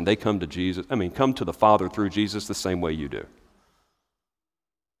everybody else, and they come to Jesus. Come to the Father through Jesus the same way you do.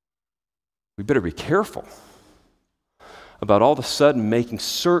 We better be careful about all of a sudden making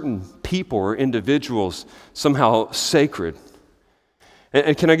certain people or individuals somehow sacred.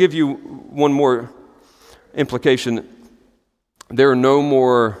 And can I give you one more implication? There are no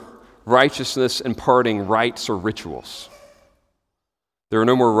more righteousness imparting rites or rituals. There are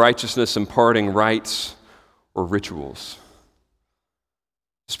no more righteousness imparting rites or rituals.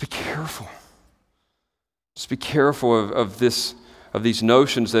 Just be careful. Just be careful of these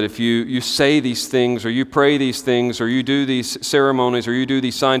notions that if you say these things or you pray these things or you do these ceremonies or you do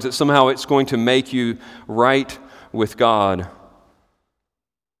these signs, that somehow it's going to make you right with God.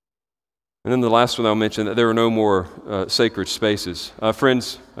 And then the last one I'll mention, that there are no more sacred spaces.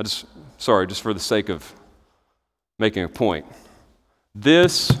 Friends, just for the sake of making a point,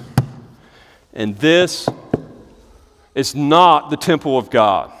 this and this is not the temple of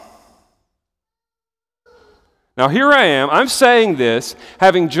God. Now here I am, I'm saying this,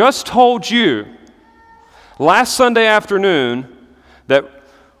 having just told you last Sunday afternoon that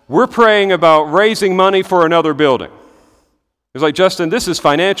we're praying about raising money for another building. It's like, Justin, this is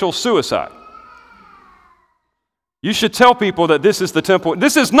financial suicide. You should tell people that this is the temple.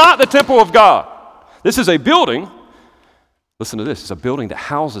 This is not the temple of God. This is a building. Listen to this. It's a building that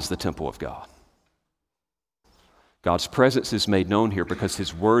houses the temple of God. God's presence is made known here because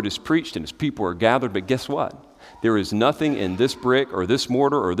His word is preached and His people are gathered. But guess what? There is nothing in this brick or this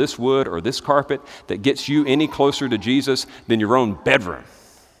mortar or this wood or this carpet that gets you any closer to Jesus than your own bedroom.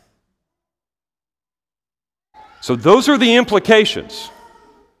 So those are the implications.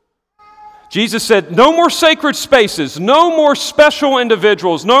 Jesus said, no more sacred spaces, no more special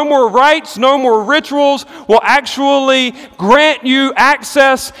individuals, no more rites, no more rituals will actually grant you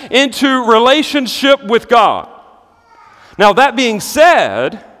access into relationship with God. Now, that being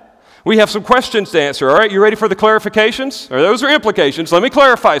said, we have some questions to answer. All right, you ready for the clarifications? Those are implications. Let me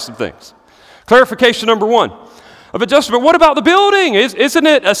clarify some things. Clarification number one of adjustment. What about the building? Isn't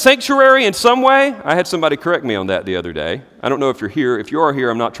it a sanctuary in some way? I had somebody correct me on that the other day. I don't know if you're here. If you are here,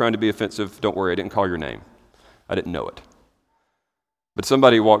 I'm not trying to be offensive. Don't worry, I didn't call your name. I didn't know it. But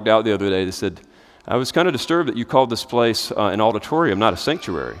somebody walked out the other day that said, I was kind of disturbed that you called this place an auditorium, not a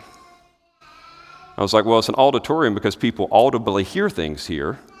sanctuary. I was like, well, it's an auditorium because people audibly hear things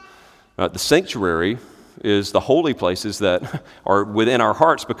here. The sanctuary is the holy places that are within our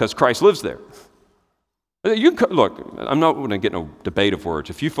hearts because Christ lives there. Look, I'm not going to get no debate of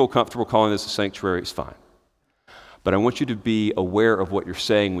words. If you feel comfortable calling this a sanctuary, it's fine. But I want you to be aware of what you're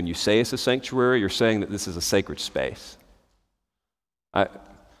saying. When you say it's a sanctuary, you're saying that this is a sacred space. I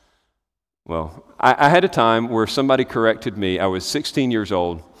had a time where somebody corrected me. I was 16 years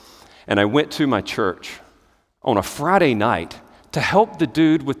old, and I went to my church on a Friday night to help the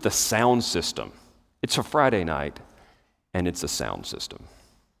dude with the sound system. It's a Friday night, and it's a sound system.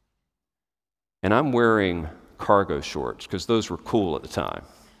 And I'm wearing cargo shorts because those were cool at the time.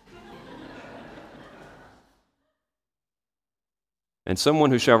 And someone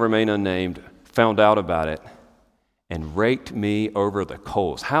who shall remain unnamed found out about it and raked me over the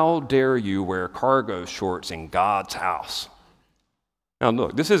coals. How dare you wear cargo shorts in God's house? Now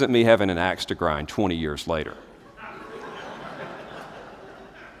look, this isn't me having an axe to grind 20 years later.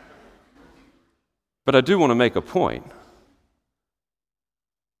 But I do want to make a point.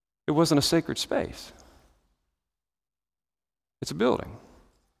 It wasn't a sacred space. It's a building.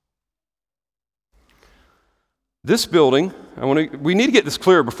 This building, we need to get this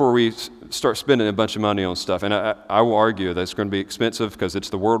clear before we start spending a bunch of money on stuff. And I will argue that it's going to be expensive because it's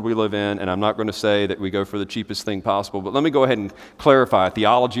the world we live in, and I'm not going to say that we go for the cheapest thing possible. But let me go ahead and clarify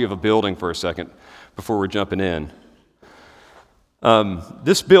theology of a building for a second before we're jumping in.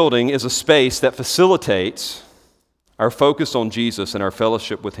 This building is a space that facilitates our focus on Jesus and our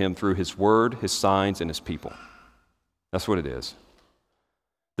fellowship with Him through His Word, His signs, and His people. That's what it is.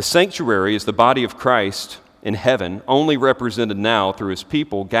 The sanctuary is the body of Christ in heaven, only represented now through His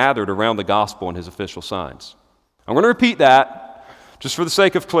people gathered around the gospel and His official signs. I'm going to repeat that just for the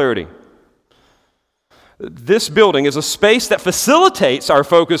sake of clarity. This building is a space that facilitates our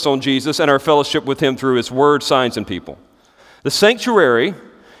focus on Jesus and our fellowship with Him through His Word, signs, and people. The sanctuary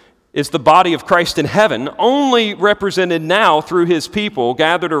is the body of Christ in heaven, only represented now through his people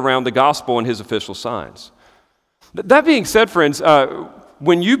gathered around the gospel and his official signs. That being said, friends,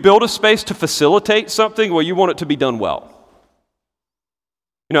 when you build a space to facilitate something, well, you want it to be done well.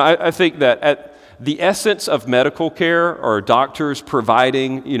 You know, I think that at the essence of medical care are doctors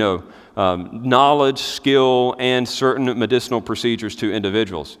providing, knowledge, skill, and certain medicinal procedures to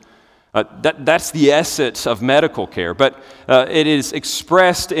individuals. That's the essence of medical care, but it is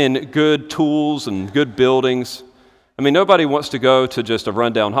expressed in good tools and good buildings. I mean, nobody wants to go to just a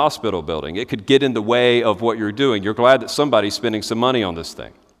rundown hospital building. It could get in the way of what you're doing. You're glad that somebody's spending some money on this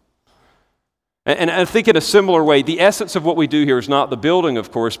thing. And I think in a similar way, the essence of what we do here is not the building,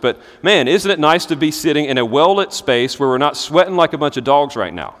 of course, but man, isn't it nice to be sitting in a well-lit space where we're not sweating like a bunch of dogs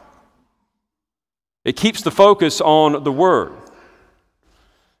right now? It keeps the focus on the Word.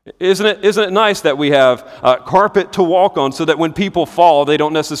 Isn't it nice that we have carpet to walk on so that when people fall, they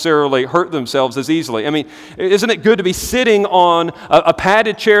don't necessarily hurt themselves as easily? I mean, isn't it good to be sitting on a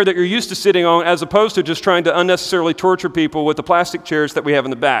padded chair that you're used to sitting on as opposed to just trying to unnecessarily torture people with the plastic chairs that we have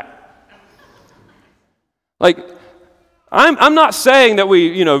in the back? Like, I'm not saying that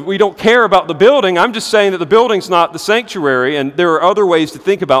we don't care about the building. I'm just saying that the building's not the sanctuary, and there are other ways to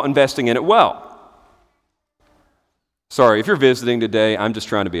think about investing in it well. Sorry, if you're visiting today, I'm just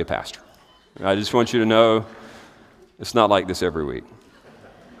trying to be a pastor. I just want you to know it's not like this every week.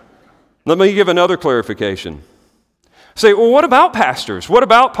 Let me give another clarification. Say, well, what about pastors? What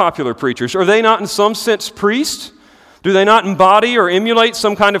about popular preachers? Are they not in some sense priests? Do they not embody or emulate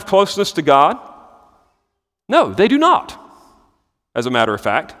some kind of closeness to God? No, they do not. As a matter of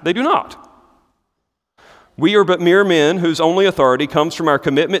fact, they do not. We are but mere men whose only authority comes from our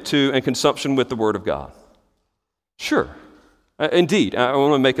commitment to and consumption with the Word of God. Sure. Indeed, I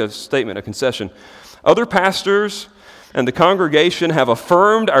want to make a statement, a concession. Other pastors and the congregation have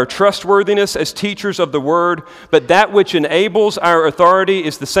affirmed our trustworthiness as teachers of the Word, but that which enables our authority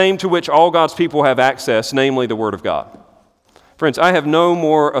is the same to which all God's people have access, namely the Word of God. Friends, I have no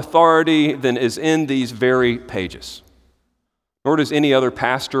more authority than is in these very pages, nor does any other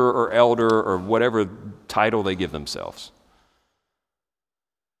pastor or elder or whatever title they give themselves.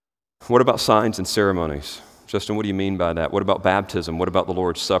 What about signs and ceremonies? Justin, what do you mean by that? What about baptism? What about the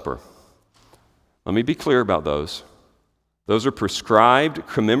Lord's Supper? Let me be clear about those. Those are prescribed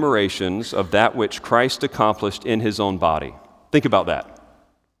commemorations of that which Christ accomplished in his own body. Think about that.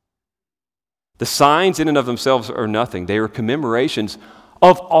 The signs in and of themselves are nothing. They are commemorations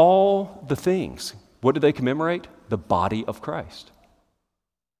of all the things. What do they commemorate? The body of Christ.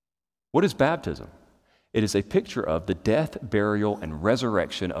 What is baptism? It is a picture of the death, burial, and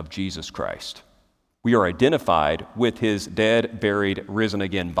resurrection of Jesus Christ. We are identified with his dead, buried, risen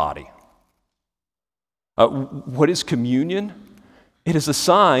again body. What is communion? It is a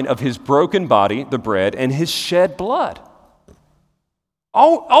sign of his broken body, the bread, and his shed blood.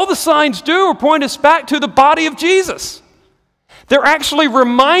 All the signs do are point us back to the body of Jesus. They're actually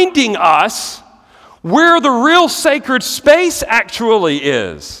reminding us where the real sacred space actually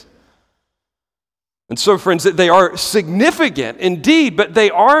is. And so, friends, they are significant indeed, but they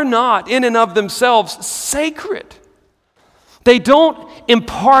are not in and of themselves sacred. They don't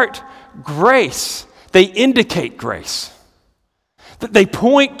impart grace. They indicate grace. They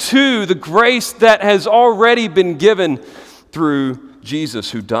point to the grace that has already been given through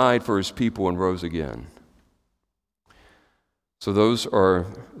Jesus, who died for his people and rose again. So those are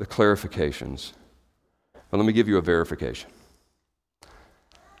the clarifications. But let me give you a verification.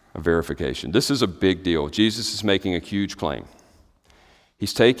 A verification. This is a big deal. Jesus is making a huge claim.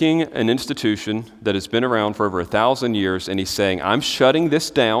 He's taking an institution that has been around for over 1,000 years, and he's saying, I'm shutting this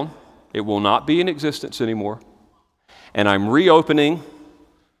down. It will not be in existence anymore. And I'm reopening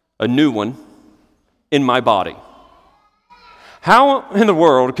a new one in my body. How in the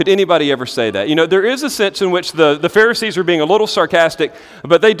world could anybody ever say that? You know, there is a sense in which the Pharisees are being a little sarcastic,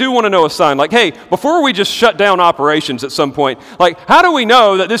 but they do want to know a sign. Like, hey, before we just shut down operations at some point, like, how do we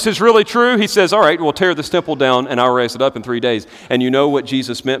know that this is really true? He says, all right, we'll tear this temple down and I'll raise it up in 3 days. And you know what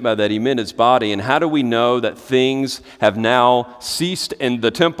Jesus meant by that? He meant his body. And how do we know that things have now ceased in the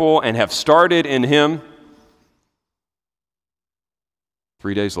temple and have started in him?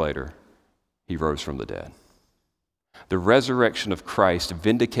 3 days later, he rose from the dead. The resurrection of Christ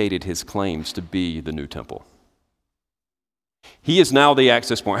vindicated his claims to be the new temple. He is now the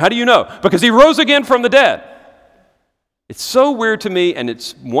access point. How do you know? Because he rose again from the dead. It's so weird to me, and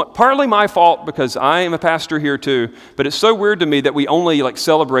it's partly my fault because I am a pastor here too, but it's so weird to me that we only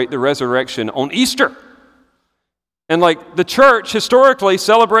celebrate the resurrection on Easter. And the church historically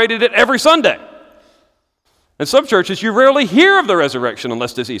celebrated it every Sunday. In some churches, you rarely hear of the resurrection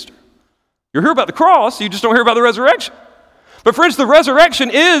unless it's Easter. You hear about the cross, you just don't hear about the resurrection. But friends, the resurrection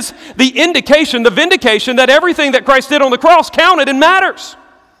is the indication, the vindication that everything that Christ did on the cross counted and matters.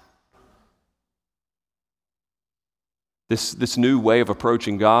 This new way of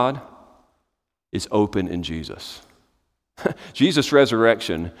approaching God is open in Jesus. Jesus'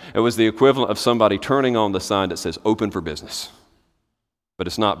 resurrection, it was the equivalent of somebody turning on the sign that says open for business. But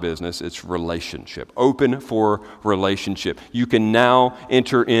it's not business, it's relationship. Open for relationship. You can now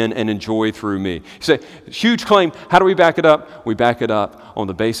enter in and enjoy through me. You say, huge claim. How do we back it up? We back it up on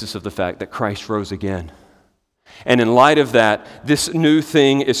the basis of the fact that Christ rose again. And in light of that, this new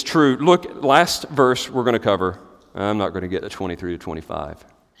thing is true. Look, last verse we're going to cover. I'm not going to get to 23 to 25.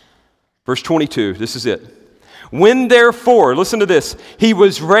 Verse 22, this is it. When therefore, listen to this, he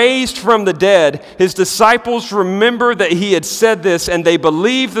was raised from the dead, his disciples remembered that he had said this, and they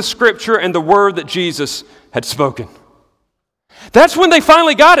believed the scripture and the word that Jesus had spoken. That's when they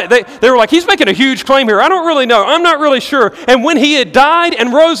finally got it. They were like, he's making a huge claim here. I don't really know. I'm not really sure. And when he had died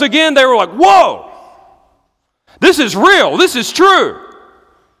and rose again, they were like, whoa, this is real. This is true.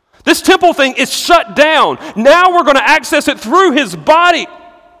 This temple thing is shut down. Now we're going to access it through his body.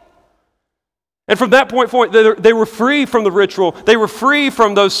 And from that point forward, they were free from the ritual. They were free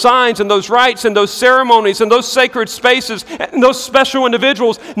from those signs and those rites and those ceremonies and those sacred spaces and those special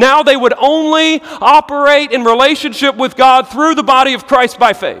individuals. Now they would only operate in relationship with God through the body of Christ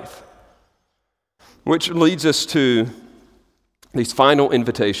by faith. Which leads us to these final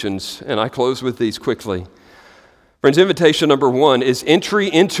invitations, and I close with these quickly. Friends, invitation number 1 is entry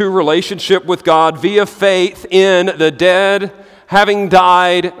into relationship with God via faith in the dead, having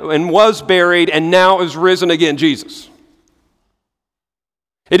died and was buried and now is risen again, Jesus.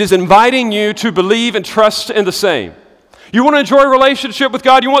 It is inviting you to believe and trust in the same. You want to enjoy a relationship with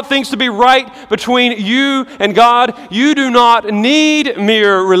God? You want things to be right between you and God? You do not need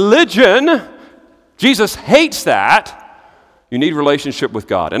mere religion. Jesus hates that. You need relationship with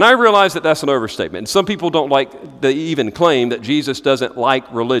God. And I realize that that's an overstatement. And some people don't like, they even claim that Jesus doesn't like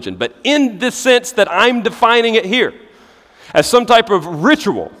religion. But in the sense that I'm defining it here, as some type of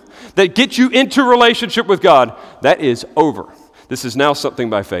ritual that gets you into relationship with God, that is over. This is now something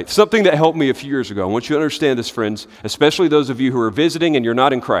by faith. Something that helped me a few years ago. I want you to understand this, friends, especially those of you who are visiting and you're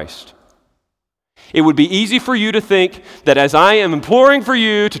not in Christ. It would be easy for you to think that as I am imploring for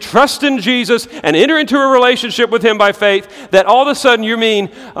you to trust in Jesus and enter into a relationship with him by faith, that all of a sudden you mean,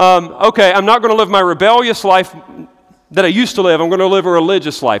 okay, I'm not going to live my rebellious life that I used to live. I'm going to live a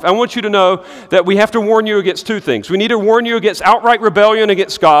religious life. I want you to know that we have to warn you against 2 things. We need to warn you against outright rebellion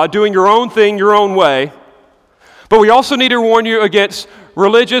against God, doing your own thing your own way. But we also need to warn you against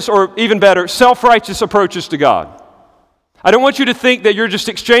religious, or even better, self-righteous approaches to God. I don't want you to think that you're just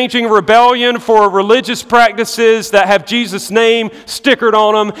exchanging rebellion for religious practices that have Jesus' name stickered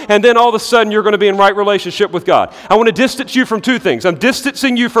on them, and then all of a sudden you're going to be in right relationship with God. I want to distance you from 2 things. I'm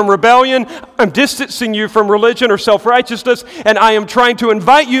distancing you from rebellion, I'm distancing you from religion or self-righteousness, and I am trying to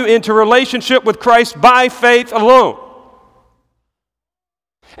invite you into relationship with Christ by faith alone.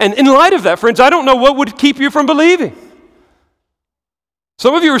 And in light of that, friends, I don't know what would keep you from believing.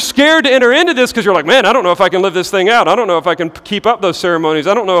 Some of you are scared to enter into this because you're like, man, I don't know if I can live this thing out. I don't know if I can keep up those ceremonies.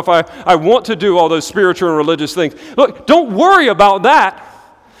 I don't know if I want to do all those spiritual and religious things. Look, don't worry about that.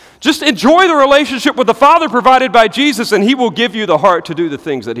 Just enjoy the relationship with the Father provided by Jesus, and he will give you the heart to do the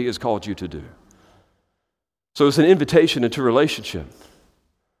things that he has called you to do. So it's an invitation into relationship.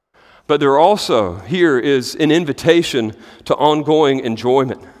 But there also, here is an invitation to ongoing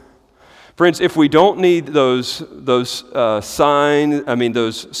enjoyment. Friends, if we don't need those signs,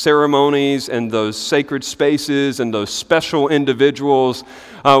 those ceremonies and those sacred spaces and those special individuals,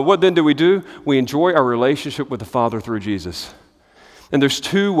 what then do? We enjoy our relationship with the Father through Jesus. And there's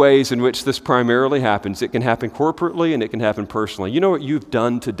 2 ways in which this primarily happens. It can happen corporately and it can happen personally. You know what you've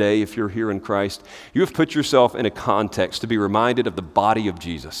done today if you're here in Christ? You have put yourself in a context to be reminded of the body of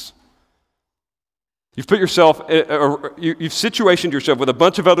Jesus. You've put yourself, you've situationed yourself with a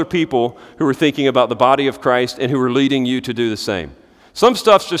bunch of other people who are thinking about the body of Christ and who are leading you to do the same. Some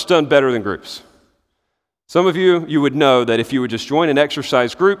stuff's just done better than groups. Some of you would know that if you would just join an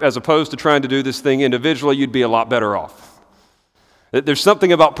exercise group as opposed to trying to do this thing individually, you'd be a lot better off. There's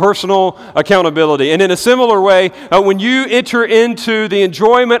something about personal accountability. And in a similar way, when you enter into the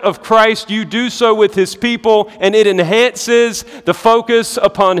enjoyment of Christ, you do so with his people, and it enhances the focus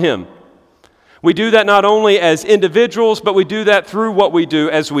upon him. We do that not only as individuals, but we do that through what we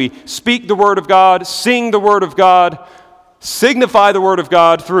do as we speak the Word of God, sing the Word of God, signify the Word of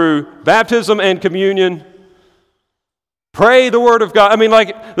God through baptism and communion. Pray the Word of God. I mean,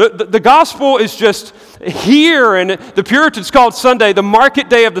 like, the gospel is just here, and the Puritans called Sunday the market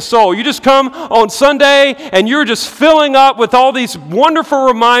day of the soul. You just come on Sunday, and you're just filling up with all these wonderful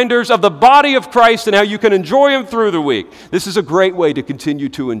reminders of the body of Christ and how you can enjoy Him through the week. This is a great way to continue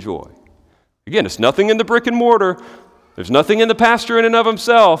to enjoy. Again, it's nothing in the brick and mortar. There's nothing in the pastor in and of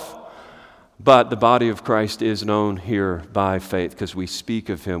himself. But the body of Christ is known here by faith because we speak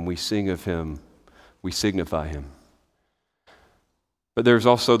of Him, we sing of Him, we signify Him. But there's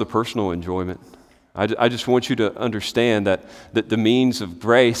also the personal enjoyment. I just want you to understand that the means of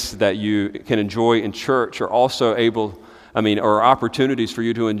grace that you can enjoy in church are also are opportunities for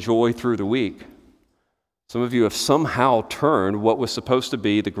you to enjoy through the week. Some of you have somehow turned what was supposed to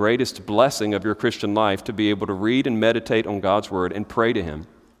be the greatest blessing of your Christian life to be able to read and meditate on God's Word and pray to Him.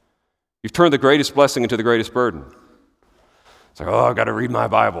 You've turned the greatest blessing into the greatest burden. It's like, I've got to read my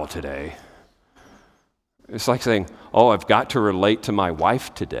Bible today. It's like saying, I've got to relate to my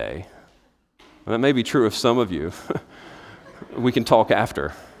wife today. Well, that may be true of some of you. We can talk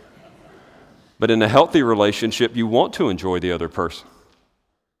after. But in a healthy relationship, you want to enjoy the other person.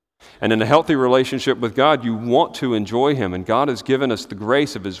 And in a healthy relationship with God, you want to enjoy Him. And God has given us the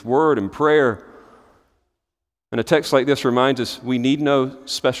grace of His Word and prayer. And a text like this reminds us we need no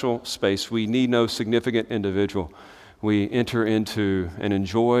special space. We need no significant individual. We enter into and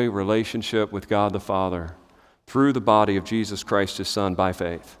enjoy relationship with God the Father through the body of Jesus Christ, His Son, by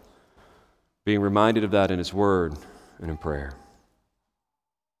faith, being reminded of that in His Word and in prayer.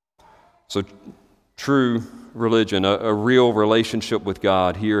 So true religion, a real relationship with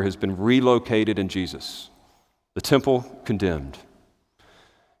God here has been relocated in Jesus. The temple condemned.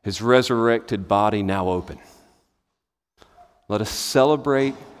 His resurrected body now open. Let us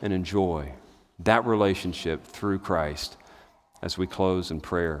celebrate and enjoy that relationship through Christ as we close in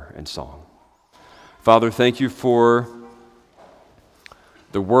prayer and song. Father, thank You for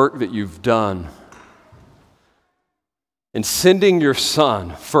the work that You've done in sending Your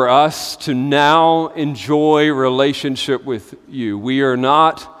Son for us to now enjoy relationship with You. We are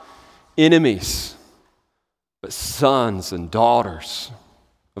not enemies, but sons and daughters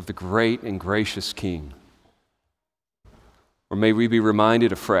of the great and gracious King. Or may we be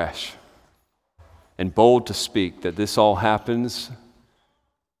reminded afresh and bold to speak that this all happens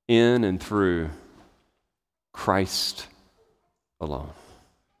in and through Christ alone.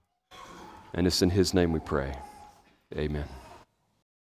 And it's in His name we pray. Amen.